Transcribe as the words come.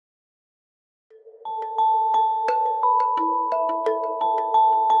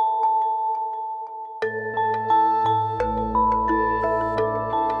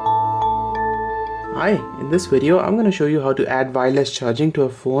Hi, in this video I'm going to show you how to add wireless charging to a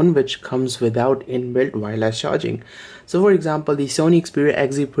phone which comes without inbuilt wireless charging. So for example, the Sony Xperia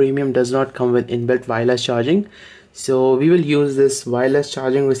XZ Premium does not come with inbuilt wireless charging. So we will use this wireless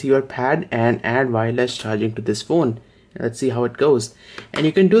charging receiver pad and add wireless charging to this phone. Let's see how it goes. And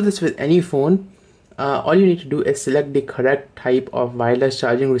you can do this with any phone. All you need to do is select the correct type of wireless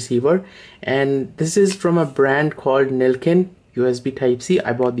charging receiver, and this is from a brand called Nillkin USB Type-C.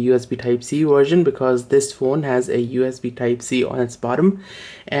 I bought the USB Type-C version because this phone has a USB Type-C on its bottom,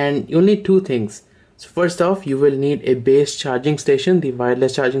 and you'll need two things. So first off, you will need a base charging station, the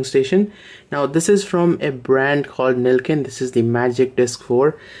wireless charging station. Now this is from a brand called Nillkin. This is the Magic Disc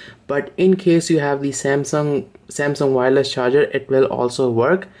 4, but in case you have the Samsung wireless charger, it will also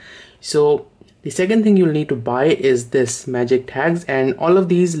work. So the second thing you'll need to buy is this magic tags, and all of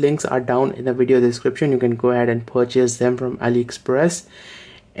these links are down in the video description. You can go ahead and purchase them from AliExpress.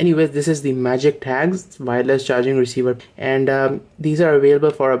 Anyways, this is the magic tags wireless charging receiver, and these are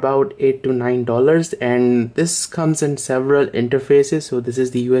available for about $8 to $9, and this comes in several interfaces. So this is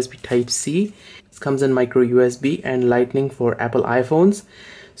the USB Type-C. This comes in micro USB and Lightning for Apple iPhones.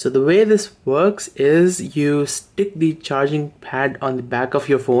 So the way this works is you stick the charging pad on the back of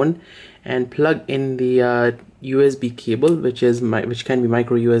your phone and plug in the USB cable, which can be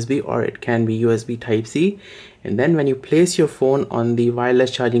micro USB or it can be USB Type-C, and then when you place your phone on the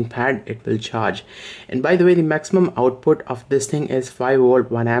wireless charging pad, it will charge. And by the way, the maximum output of this thing is 5 volt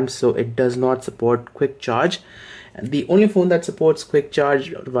 1 amp, so it does not support quick charge. The only phone that supports quick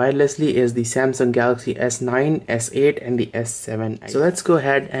charge wirelessly is the Samsung Galaxy S9, S8 and the S7. So let's go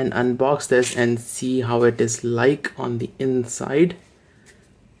ahead and unbox this and see how it is like on the inside.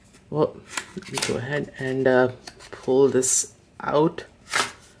 Well, let me go ahead and pull this out.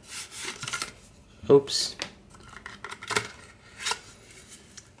 Oops.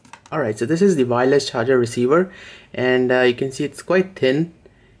 Alright, so this is the wireless charger receiver, and you can see it's quite thin.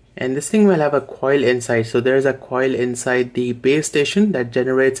 And this thing will have a coil inside. So there's a coil inside the base station that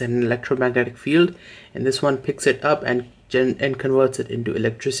generates an electromagnetic field, and this one picks it up and converts it into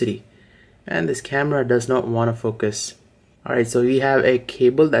electricity. And this camera does not want to focus. Alright, so we have a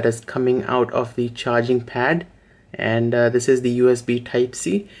cable that is coming out of the charging pad, and this is the USB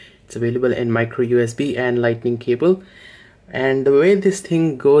Type-C. It's available in micro USB and Lightning cable. And the way this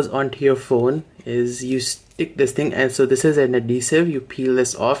thing goes onto your phone is you stick this thing, and so this is an adhesive. You peel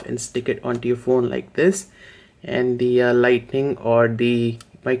this off and stick it onto your phone like this, and the Lightning or the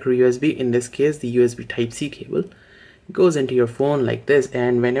micro USB, in this case the USB Type-C cable, goes into your phone like this.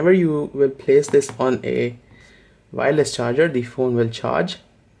 And whenever you will place this on a wireless charger, the phone will charge.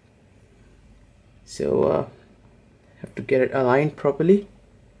 So have to get it aligned properly.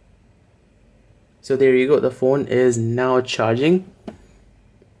 So there you go, the phone is now charging,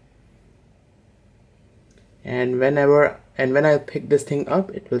 and when I pick this thing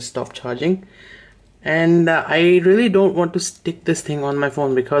up, it will stop charging. And I really don't want to stick this thing on my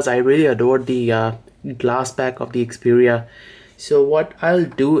phone because I really adore the glass back of the Xperia. So what I'll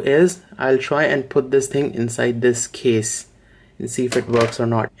do is I'll try and put this thing inside this case and see if it works or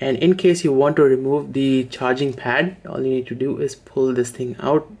not. And in case you want to remove the charging pad, all you need to do is pull this thing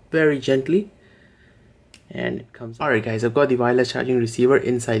out very gently, and it comes. Alright guys, I've got the wireless charging receiver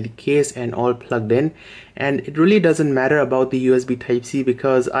inside the case and all plugged in, and it really doesn't matter about the USB Type-C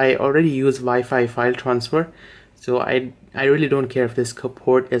because I already use Wi-Fi file transfer, so I really don't care if this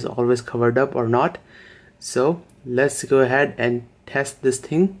port is always covered up or not. So let's go ahead and test this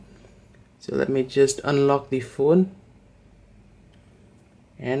thing. So let me just unlock the phone,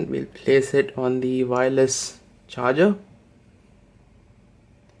 and we'll place it on the wireless charger.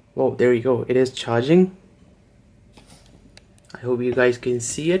 Whoa, there you go, it is charging. I hope you guys can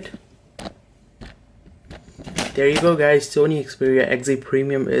see it. There you go guys, Sony Xperia XZ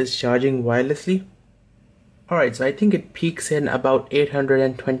Premium is charging wirelessly. Alright, so I think it peaks in about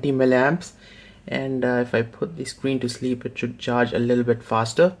 820 milliamps, and if I put the screen to sleep, it should charge a little bit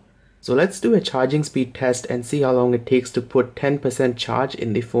faster. So let's do a charging speed test and see how long it takes to put 10% charge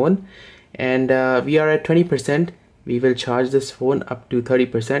in the phone. And we are at 20%. We will charge this phone up to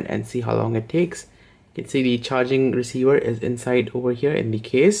 30% and see how long it takes. You can see the charging receiver is inside over here in the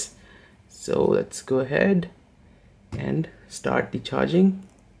case. So let's go ahead and start the charging.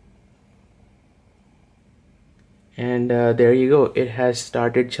 And there you go, it has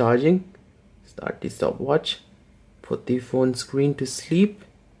started charging. Start the stopwatch, put the phone screen to sleep,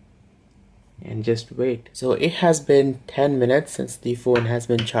 and just wait. So it has been 10 minutes since the phone has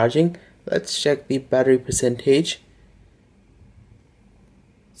been charging. Let's check the battery percentage.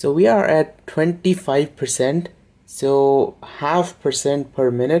 So we are at 25%, so 0.5% per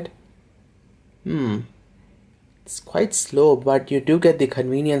minute. It's quite slow, but you do get the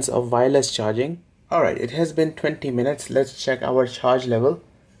convenience of wireless charging. Alright, it has been 20 minutes. Let's check our charge level.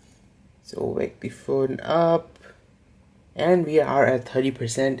 So wake the phone up, and we are at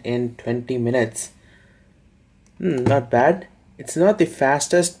 30% in 20 minutes. Not bad. It's not the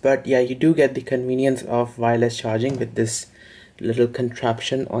fastest, but yeah, you do get the convenience of wireless charging with this little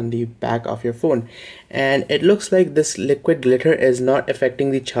contraption on the back of your phone. And it looks like this liquid glitter is not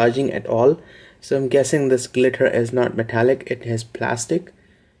affecting the charging at all. So I'm guessing this glitter is not metallic, it is plastic.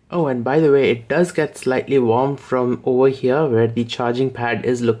 Oh, and by the way, it does get slightly warm from over here where the charging pad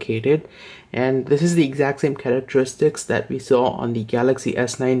is located. And this is the exact same characteristics that we saw on the Galaxy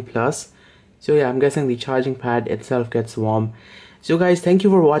S9 Plus. So yeah, I'm guessing the charging pad itself gets warm. So guys, thank you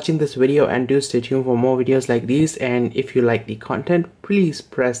for watching this video, and do stay tuned for more videos like these. And if you like the content, please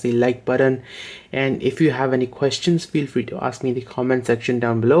press the like button. And if you have any questions, feel free to ask me in the comment section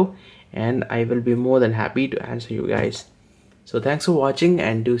down below, and I will be more than happy to answer you guys. So thanks for watching,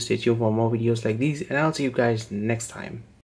 and do stay tuned for more videos like these, and I'll see you guys next time.